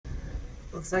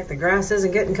Looks like the grass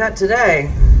isn't getting cut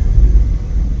today.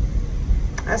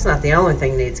 That's not the only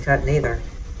thing needs cutting either.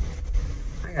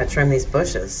 I gotta trim these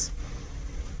bushes.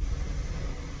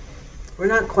 We're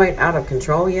not quite out of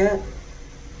control yet,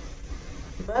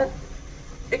 but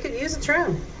it could use a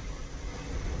trim.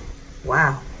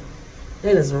 Wow,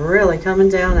 it is really coming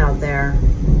down out there.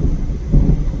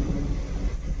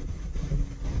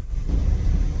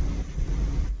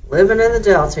 Living in the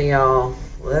Delta, y'all.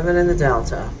 Living in the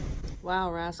Delta.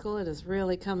 Wow, Rascal, it is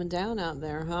really coming down out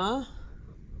there, huh?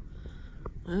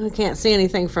 I can't see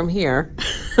anything from here.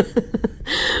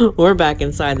 We're back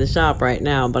inside the shop right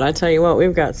now, but I tell you what,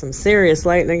 we've got some serious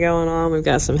lightning going on. We've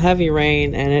got some heavy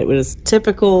rain, and it was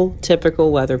typical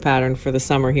weather pattern for the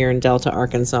summer here in Delta,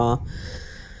 Arkansas.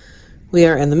 We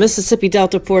are in the Mississippi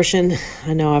Delta portion.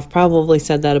 I know I've probably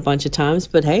said that a bunch of times,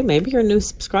 but hey, maybe you're a new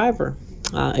subscriber.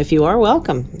 If you are,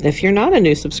 welcome. If you're not a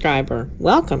new subscriber,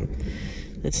 welcome.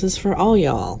 This is for all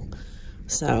y'all.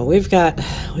 So we got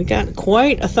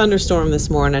quite a thunderstorm this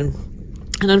morning.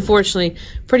 And unfortunately,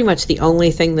 pretty much the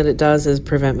only thing that it does is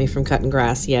prevent me from cutting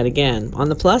grass yet again. On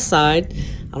the plus side,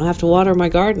 I don't have to water my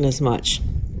garden as much.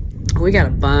 We got a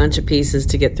bunch of pieces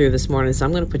to get through this morning, so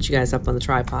I'm going to put you guys up on the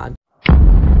tripod.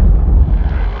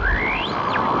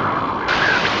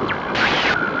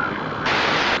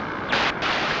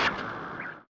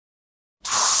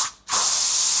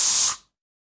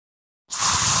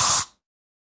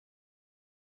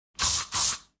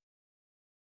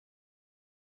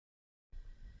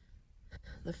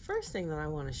 The first thing that I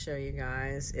want to show you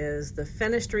guys is the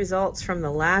finished results from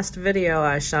the last video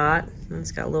I shot.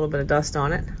 It's got a little bit of dust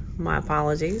on it. My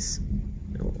apologies.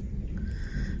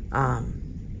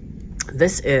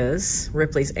 This is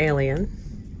Ripley's Alien.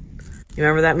 You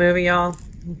remember that movie, y'all?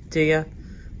 Do you?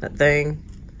 That thing?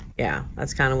 Yeah,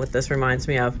 that's kind of what this reminds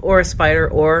me of. Or a spider,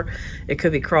 or it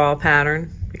could be crawl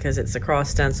pattern because it's a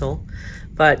cross stencil.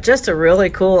 But just a really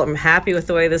cool, I'm happy with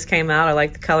the way this came out. I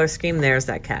like the color scheme. There's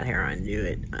that cat hair. I knew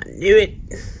it. I knew it.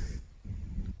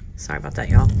 Sorry about that,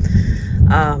 y'all.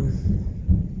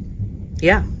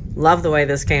 Yeah, love the way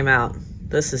this came out.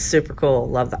 This is super cool.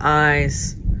 Love the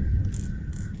eyes.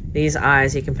 These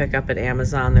eyes you can pick up at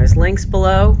Amazon. There's links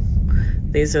below.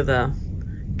 These are the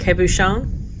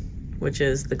cabochon, which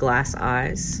is the glass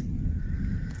eyes,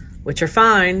 which are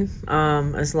fine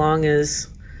as long as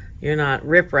you're not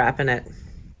rip-wrapping it.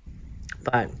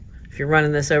 But if you're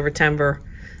running this over timber,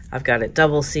 I've got it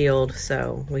double sealed,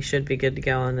 so we should be good to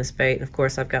go on this bait. And of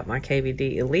course, I've got my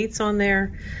KVD Elites on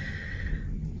there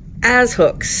as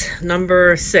hooks,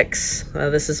 number 6.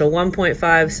 This is a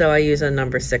 1.5, so I use a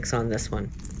number 6 on this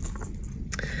one.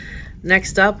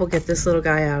 Next up, we'll get this little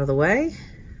guy out of the way.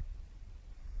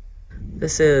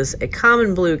 This is a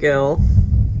common bluegill.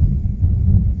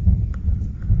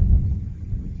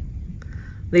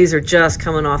 These are just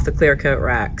coming off the clear coat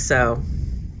rack, so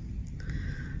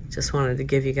just wanted to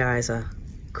give you guys a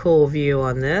cool view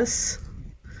on this.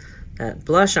 That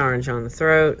blush orange on the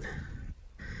throat.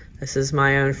 This is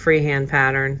my own freehand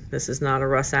pattern. This is not a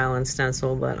Russ Allen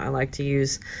stencil, but I like to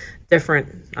use different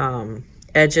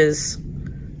edges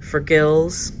for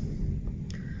gills,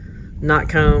 not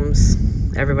combs.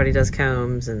 Everybody does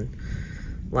combs, and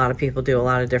a lot of people do a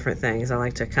lot of different things. I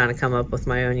like to kind of come up with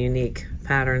my own unique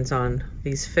patterns on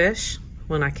these fish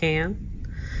when I can.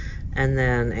 And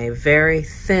then a very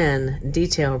thin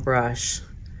detail brush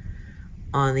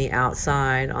on the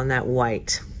outside on that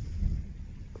white.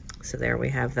 So there we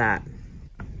have that.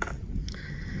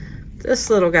 This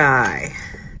little guy.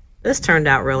 This turned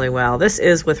out really well. This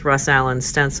is with Russ Allen's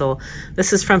stencil.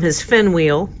 This is from his fin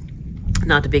wheel,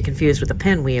 not to be confused with a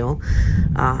pinwheel.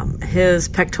 His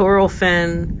pectoral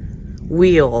fin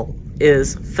wheel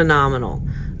is phenomenal.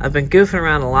 I've been goofing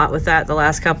around a lot with that the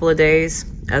last couple of days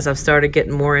as I've started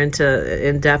getting more in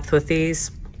depth with these.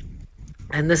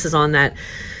 And this is on that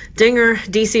Dinger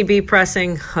DCB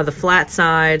pressing on the flat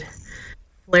side.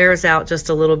 Flares out just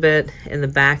a little bit in the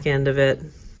back end of it.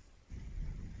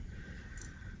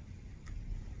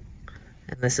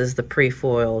 And this is the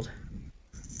pre-foiled.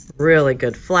 Really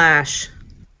good flash.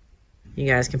 You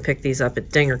guys can pick these up at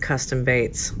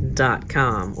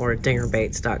dingercustombaits.com or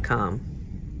dingerbaits.com.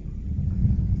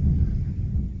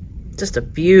 Just a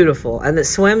beautiful, and it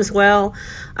swims well.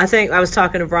 I think I was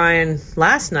talking to Brian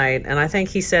last night, and I think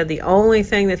he said the only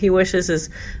thing that he wishes is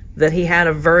that he had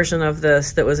a version of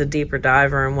this that was a deeper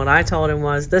diver. And what I told him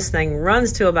was this thing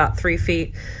runs to about 3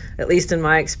 feet, at least in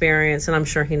my experience, and I'm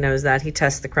sure he knows that. He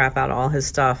tests the crap out of all his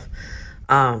stuff.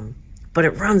 But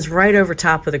it runs right over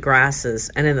top of the grasses.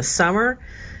 And in the summer,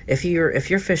 if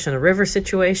you're fishing a river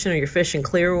situation or you're fishing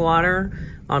clear water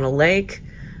on a lake,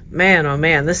 man, oh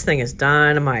man, this thing is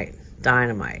dynamite.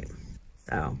 Dynamite.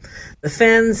 So the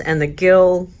fins and the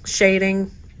gill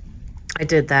shading, I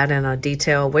did that in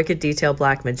a Wicked Detail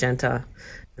Black Magenta,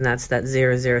 and that's that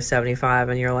 0075.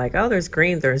 And you're like, oh, there's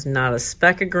green. There's not a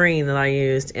speck of green that I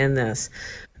used in this.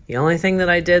 The only thing that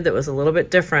I did that was a little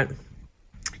bit different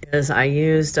is I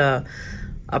used a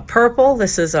purple.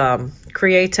 This is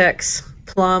Createx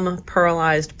Plum,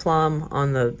 Pearlized Plum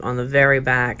on the very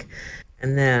back,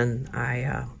 and then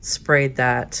I sprayed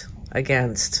that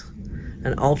against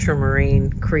an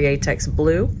ultramarine Createx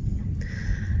Blue,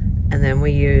 and then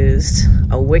we used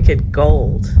a Wicked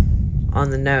Gold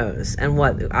on the nose, and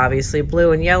obviously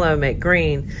blue and yellow make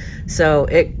green, so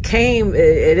it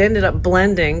ended up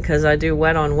blending, because I do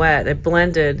wet on wet. It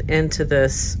blended into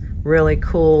this really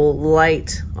cool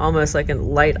light, almost like a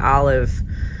light olive,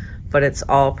 but it's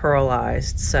all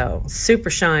pearlized, so super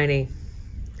shiny.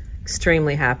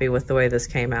 Extremely happy with the way this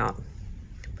came out.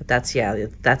 But that's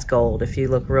gold. If you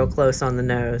look real close on the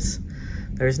nose,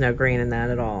 there's no green in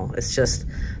that at all. It's just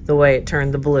the way it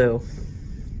turned the blue.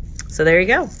 So there you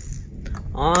go.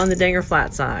 On the Dinger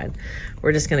flat side.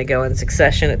 We're just going to go in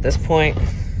succession at this point.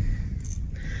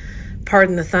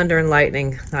 Pardon the thunder and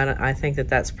lightning. I think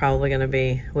that's probably going to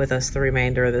be with us the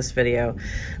remainder of this video.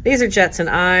 These are Jetson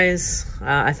I's.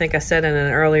 I think I said in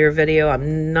an earlier video,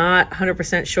 I'm not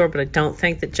 100% sure, but I don't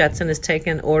think that Jetson is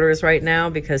taking orders right now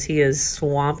because he is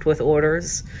swamped with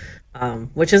orders,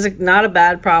 which is not a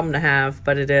bad problem to have,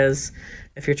 but it is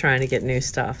if you're trying to get new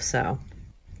stuff. So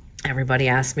everybody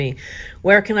asks me,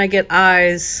 where can I get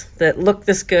eyes that look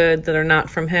this good that are not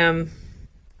from him?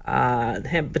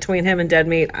 Between him and Dead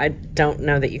Meat, I don't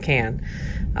know that you can.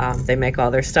 They make all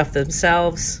their stuff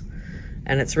themselves,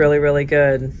 and it's really, really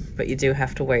good, but you do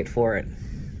have to wait for it.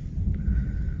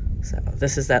 So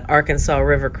this is that Arkansas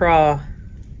River Craw,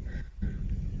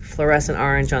 fluorescent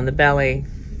orange on the belly.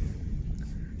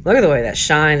 Look at the way that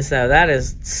shines, though. That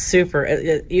is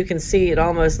super. You can see it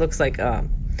almost looks like a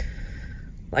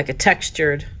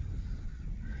textured,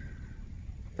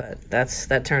 but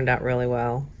that turned out really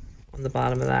well on the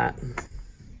bottom of that.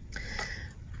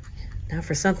 Now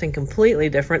for something completely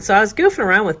different. So I was goofing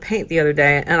around with paint the other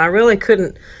day, and I really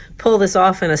couldn't pull this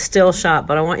off in a still shot,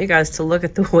 but I want you guys to look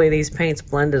at the way these paints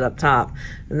blended up top,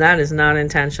 and that is not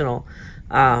intentional.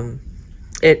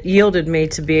 It yielded me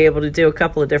to be able to do a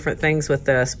couple of different things with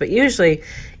this, but usually,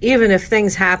 even if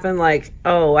things happen like,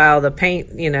 oh wow, the paint,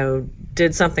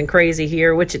 did something crazy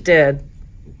here, which it did,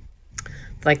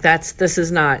 like this is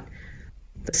not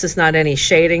any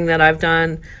shading that I've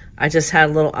done. I just had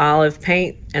a little olive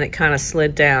paint, and it kind of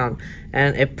slid down,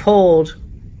 and it pulled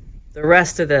the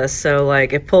rest of this. So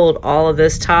like it pulled all of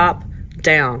this top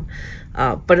down.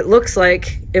 But it looks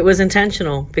like it was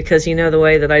intentional, because you know the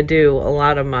way that I do a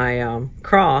lot of my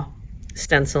craw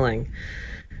stenciling.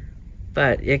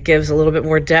 But it gives a little bit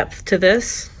more depth to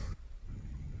this.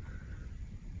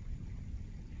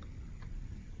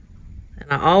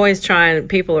 I always try, and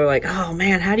people are like, oh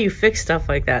man, how do you fix stuff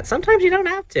like that? Sometimes you don't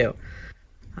have to.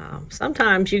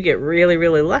 Sometimes you get really,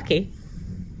 really lucky,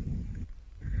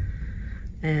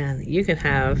 and you can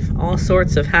have all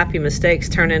sorts of happy mistakes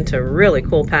turn into really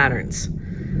cool patterns.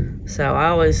 So I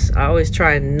always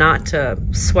try not to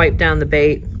swipe down the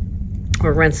bait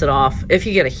or rinse it off. If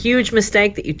you get a huge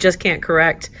mistake that you just can't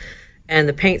correct and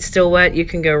the paint's still wet, you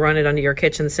can go run it under your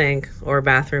kitchen sink or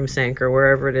bathroom sink or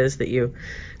wherever it is that you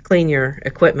clean your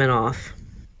equipment off.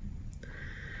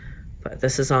 But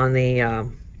this is on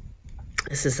the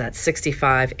this is that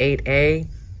 65 8A,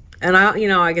 and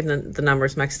I get the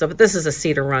numbers mixed up, but this is a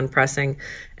Cedar Run pressing,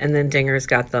 and then Dinger's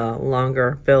got the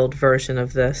longer build version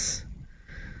of this.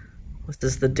 This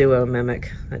is the Duo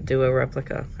Mimic, that Duo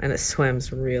replica, and it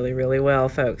swims really, really well,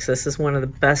 folks. This is one of the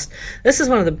best. This is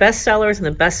one of the best sellers and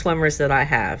the best swimmers that I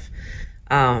have.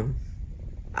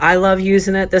 I love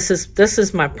using it. This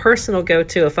is my personal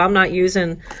go-to. If I'm not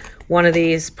using one of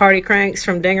these party cranks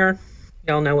from Dinger,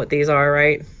 y'all know what these are,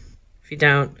 right? If you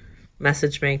don't,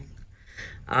 message me.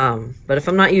 But if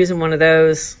I'm not using one of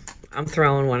those, I'm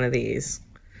throwing one of these.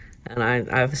 And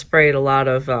I've sprayed a lot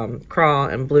of craw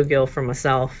and bluegill for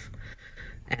myself,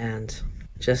 and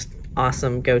just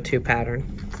awesome go-to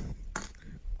pattern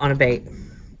on a bait.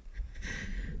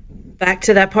 Back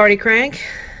to that party crank.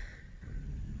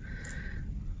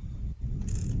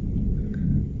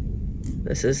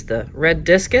 This is the red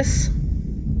discus.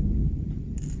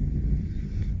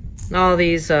 And all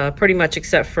these, pretty much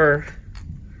except for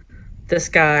this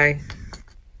guy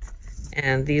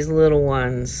and these little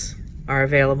ones, are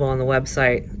available on the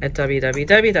website at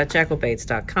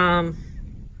www.jekyllbaits.com.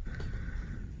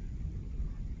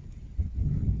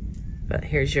 But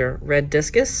here's your red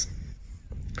discus,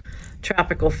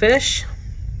 tropical fish,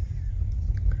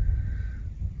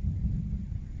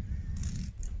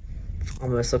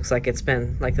 Almost looks like it's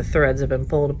been, like the threads have been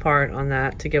pulled apart on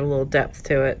that to give a little depth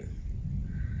to it.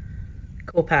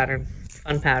 Cool pattern,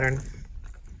 fun pattern.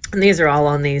 And these are all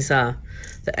on these, the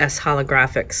S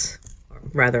holographics, or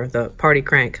rather the Party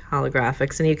Crank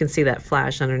holographics. And you can see that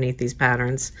flash underneath these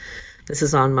patterns. This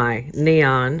is on my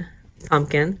neon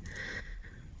pumpkin.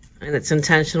 And it's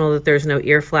intentional that there's no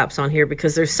ear flaps on here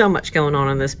because there's so much going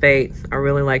on this bait. I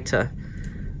really like to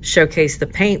showcase the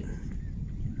paint.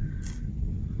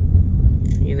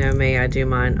 You know me, I do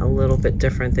mine a little bit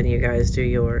different than you guys do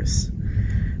yours.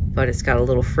 But it's got a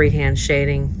little freehand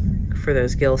shading for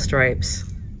those gill stripes.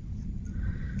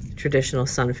 Traditional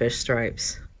sunfish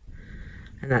stripes.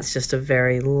 And that's just a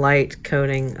very light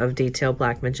coating of detail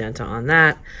black magenta on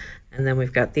that. And then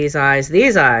we've got these eyes.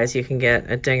 These eyes you can get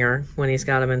at Dinger when he's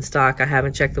got them in stock. I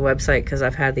haven't checked the website because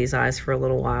I've had these eyes for a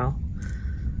little while.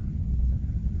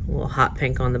 A little hot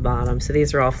pink on the bottom. So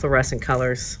these are all fluorescent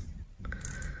colors.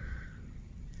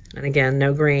 And again,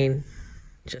 no green,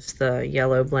 just the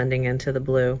yellow blending into the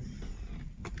blue.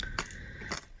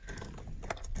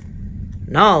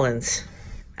 Nolans.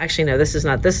 Actually, no, this is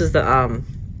not. This is the,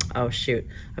 oh shoot.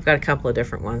 I've got a couple of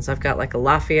different ones. I've got like a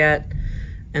Lafayette,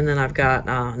 and then I've got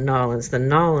Nolans. The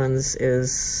Nolans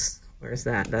is, where's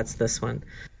that? That's this one.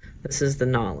 This is the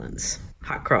Nolans.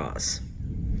 Hot Cross.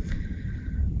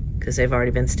 Because they've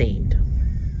already been steamed.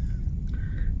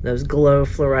 Those glow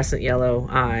fluorescent yellow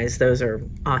eyes, those are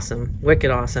awesome, wicked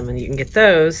awesome. And you can get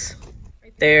those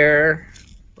right there,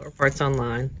 Lower Parts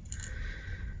Online.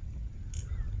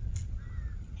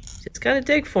 Just gotta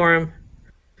dig for them.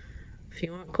 If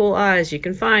you want cool eyes, you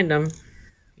can find them.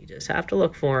 You just have to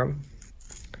look for them.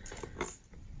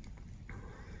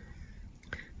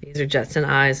 These are Jetson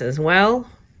eyes as well.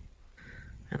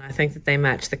 And I think that they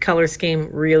match the color scheme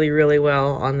really, really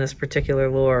well on this particular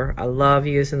lure. I love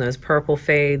using those purple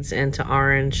fades into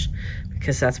orange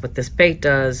because that's what this bait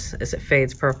does, is it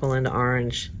fades purple into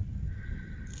orange.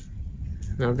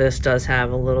 Now this does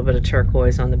have a little bit of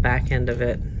turquoise on the back end of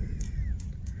it.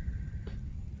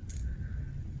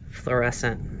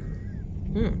 Fluorescent.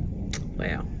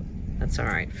 Wow, that's all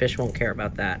right. Fish won't care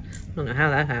about that. I don't know how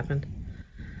that happened.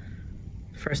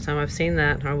 First time I've seen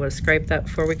that. I would have scraped that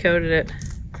before we coated it.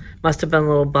 Must have been a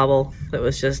little bubble that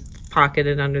was just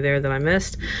pocketed under there that I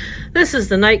missed. This is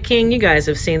the Night King. You guys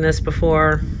have seen this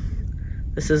before.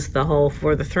 This is the whole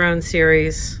For the Throne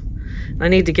series. I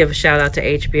need to give a shout out to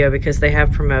HBO because they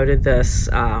have promoted this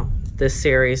this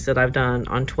series that I've done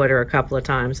on Twitter a couple of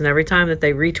times. And every time that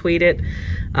they retweet it,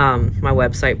 my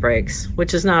website breaks,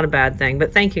 which is not a bad thing.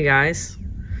 But thank you guys.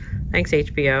 Thanks,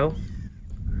 HBO.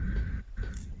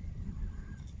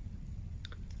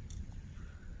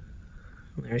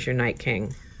 There's your Night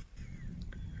King.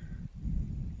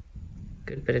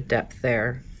 Good bit of depth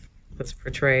there that's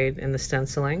portrayed in the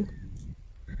stenciling.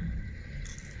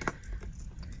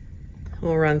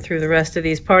 We'll run through the rest of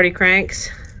these party cranks.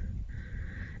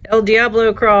 El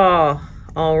Diablo Craw,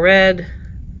 all red,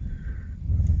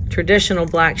 traditional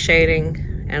black shading,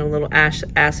 and a little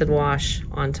acid wash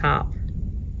on top.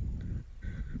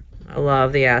 I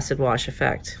love the acid wash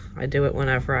effect. I do it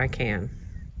whenever I can,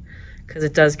 because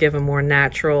it does give a more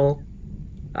natural,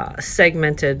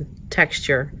 segmented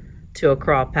texture to a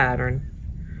craw pattern.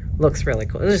 Looks really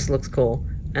cool. It just looks cool.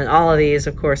 And all of these,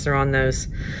 of course, are on those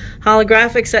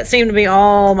holographics. That seem to be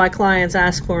all my clients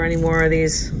ask for anymore,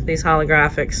 these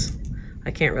holographics.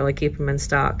 I can't really keep them in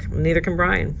stock. Neither can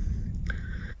Brian.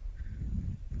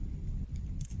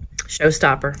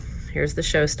 Showstopper. Here's the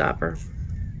Showstopper.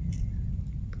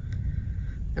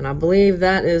 And I believe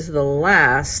that is the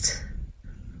last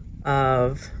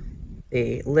of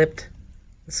the lipped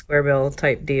Squarebill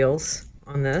type deals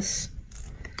on this.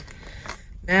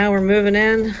 Now we're moving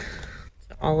in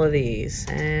to all of these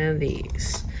and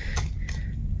these.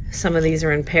 Some of these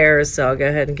are in pairs, so I'll go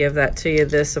ahead and give that to you.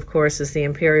 This, of course, is the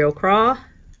Imperial Craw.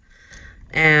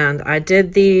 And I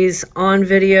did these on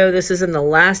video. This is in the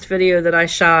last video that I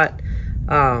shot.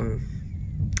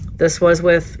 This was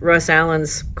with Russ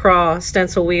Allen's Craw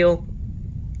stencil wheel,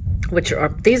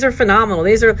 these are phenomenal.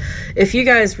 These are, if you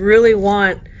guys really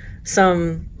want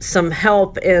some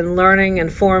help in learning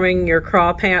and forming your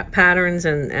craw patterns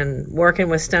and working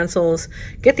with stencils,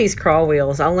 get these craw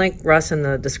wheels. I'll link Russ in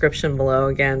the description below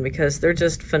again, because they're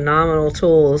just phenomenal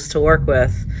tools to work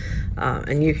with,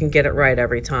 and you can get it right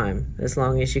every time, as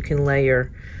long as you can lay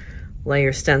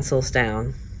your stencils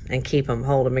down and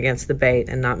hold them against the bait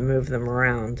and not move them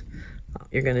around.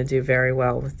 You're going to do very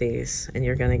well with these, and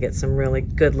you're going to get some really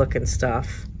good looking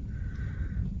stuff.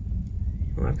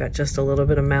 I've got just a little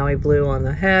bit of Maui blue on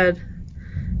the head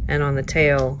and on the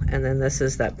tail, and then this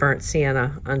is that burnt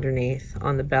sienna underneath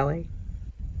on the belly.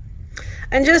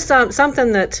 And just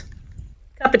something that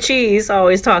Cup of Cheese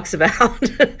always talks about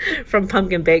from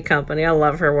Pumpkin Bait Company. I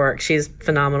love her work. She's a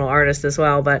phenomenal artist as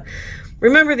well. But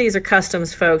remember, these are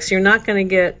customs, folks. You're not going to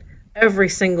get every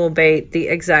single bait the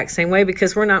exact same way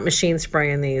because we're not machine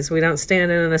spraying these. We don't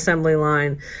stand in an assembly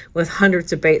line with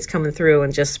hundreds of baits coming through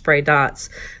and just spray dots.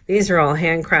 These are all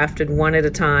handcrafted one at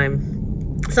a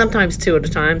time, sometimes two at a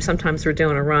time. Sometimes we're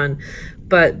doing a run.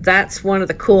 But that's one of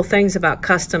the cool things about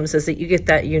customs is that you get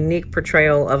that unique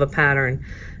portrayal of a pattern,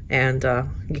 and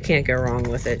you can't go wrong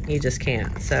with it. You just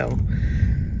can't. So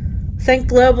think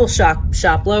global,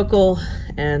 shop local,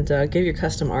 and give your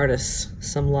custom artists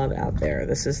some love out there.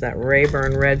 This is that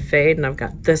Rayburn Red Fade, and I've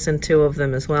got this in 2 of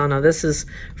them as well. Now this is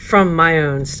from my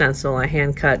own stencil. I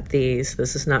hand cut these.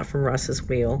 This is not from Russ's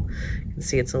wheel. You can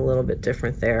see it's a little bit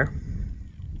different there.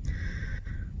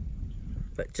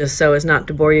 But just so as not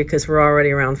to bore you, because we're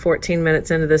already around 14 minutes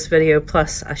into this video,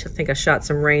 plus I think I shot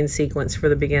some rain sequence for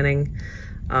the beginning,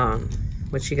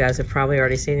 which you guys have probably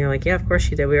already seen. You're like, yeah, of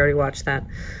course you did. We already watched that.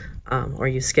 Or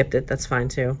you skipped it. That's fine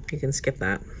too. You can skip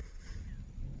that.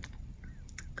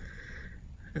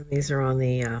 And these are on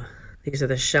the, these are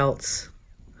the Schultz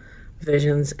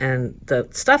Visions. And the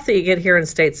stuff that you get here in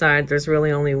Stateside, there's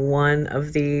really only one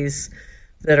of these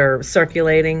that are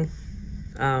circulating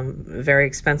very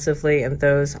expensively, and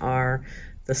those are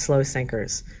the slow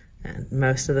sinkers. And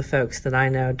most of the folks that I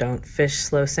know don't fish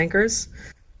slow sinkers,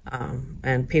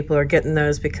 and people are getting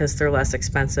those because they're less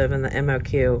expensive, and the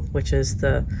MOQ, which is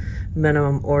the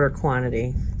minimum order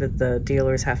quantity that the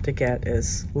dealers have to get,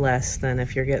 is less than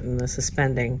if you're getting the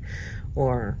suspending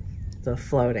or the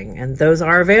floating. And those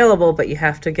are available, but you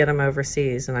have to get them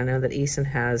overseas. And I know that Eason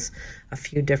has a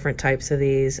few different types of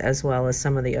these, as well as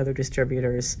some of the other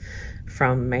distributors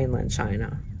from mainland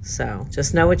China. So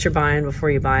just know what you're buying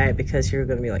before you buy it, because you're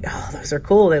going to be like, oh, those are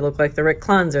cool. They look like the Rick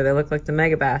Cluns, or they look like the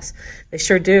Megabass. They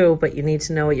sure do, but you need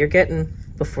to know what you're getting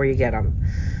before you get them.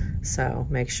 So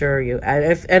make sure you,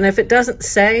 and if it doesn't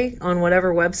say on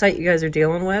whatever website you guys are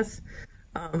dealing with,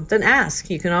 then ask.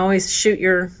 You can always shoot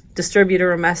your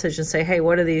distributor a message and say, hey,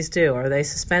 what do these do? Are they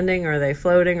suspending? Are they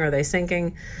floating? Are they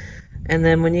sinking? And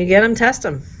then when you get them, test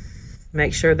them.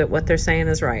 Make sure that what they're saying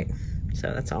is right.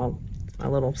 So that's all, a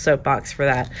little soapbox for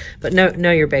that. But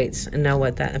know your baits and know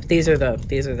what that. These are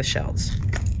the shells,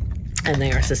 and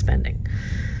they are suspending.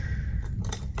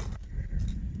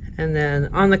 And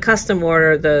then on the custom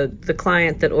order, the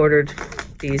client that ordered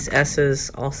these S's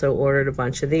also ordered a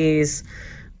bunch of these.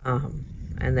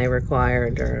 And they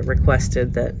required or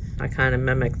requested that I kind of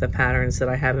mimic the patterns that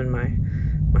I have in my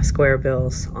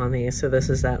Squarebills on these. So this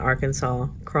is that Arkansas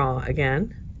craw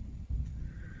again.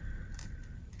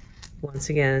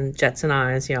 Once again, Jetson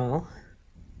eyes, y'all.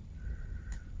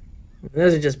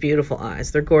 Those are just beautiful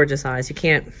eyes. They're gorgeous eyes. You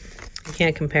can't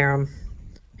compare them.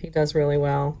 He does really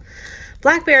well.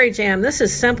 Blackberry Jam. This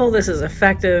is simple. This is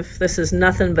effective. This is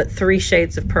nothing but 3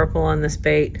 shades of purple on this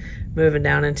bait, moving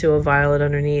down into a violet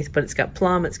underneath. But it's got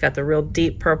plum. It's got the real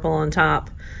deep purple on top.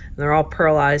 And they're all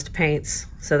pearlized paints,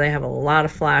 so they have a lot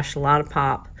of flash, a lot of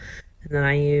pop. And then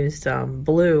I used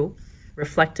blue,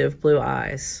 reflective blue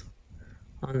eyes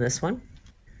on this one.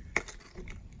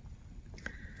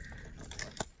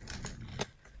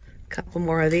 A couple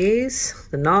more of these.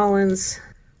 The Nolans.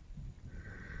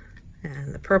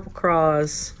 And the purple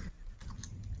craws.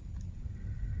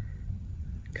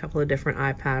 A couple of different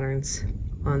eye patterns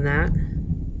on that.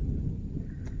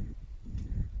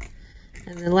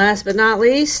 And then last but not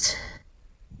least,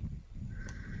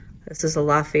 this is a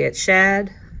Lafayette Shad.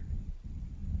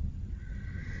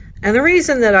 And the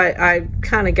reason that I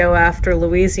kind of go after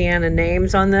Louisiana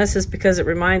names on this is because it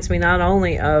reminds me not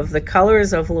only of the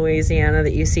colors of Louisiana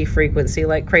that you see frequency,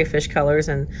 like crayfish colors,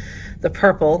 and the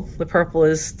purple. The purple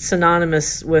is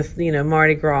synonymous with, you know,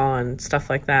 Mardi Gras and stuff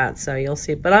like that, so you'll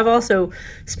see. But I've also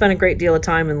spent a great deal of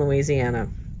time in Louisiana.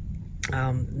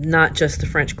 Not just the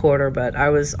French Quarter, but I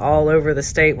was all over the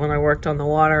state when I worked on the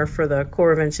water for the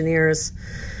Corps of Engineers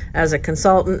as a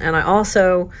consultant, and I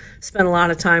also spent a lot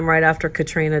of time right after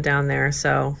Katrina down there.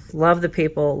 So love the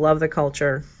people, love the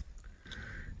culture,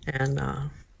 and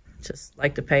just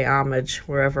like to pay homage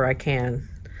wherever I can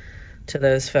to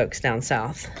those folks down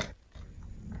south.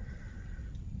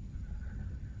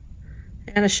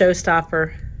 And a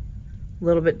showstopper, a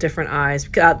little bit different eyes.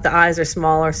 The eyes are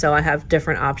smaller, so I have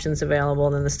different options available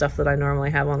than the stuff that I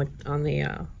normally have on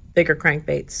the bigger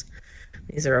crankbaits.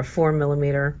 These are a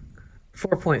 4mm,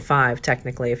 4.5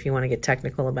 technically, if you want to get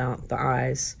technical about the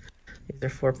eyes. These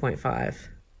are 4.5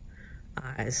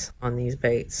 eyes on these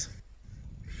baits.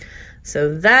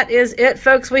 So that is it,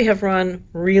 folks. We have run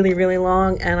really, really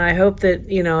long, and I hope that,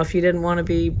 you know, if you didn't want to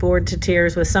be bored to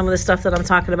tears with some of the stuff that I'm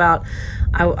talking about,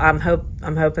 I'm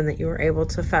hoping that you were able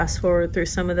to fast forward through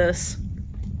some of this.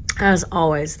 As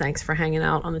always, thanks for hanging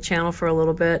out on the channel for a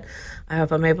little bit. I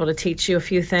hope I'm able to teach you a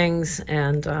few things,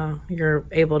 and you're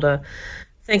able to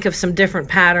think of some different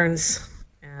patterns.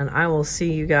 And I will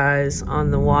see you guys on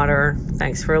the water.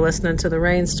 Thanks for listening to the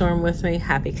rainstorm with me.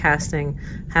 Happy casting.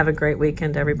 Have a great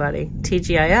weekend, everybody.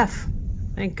 TGIF.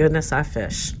 Thank goodness I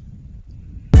fish.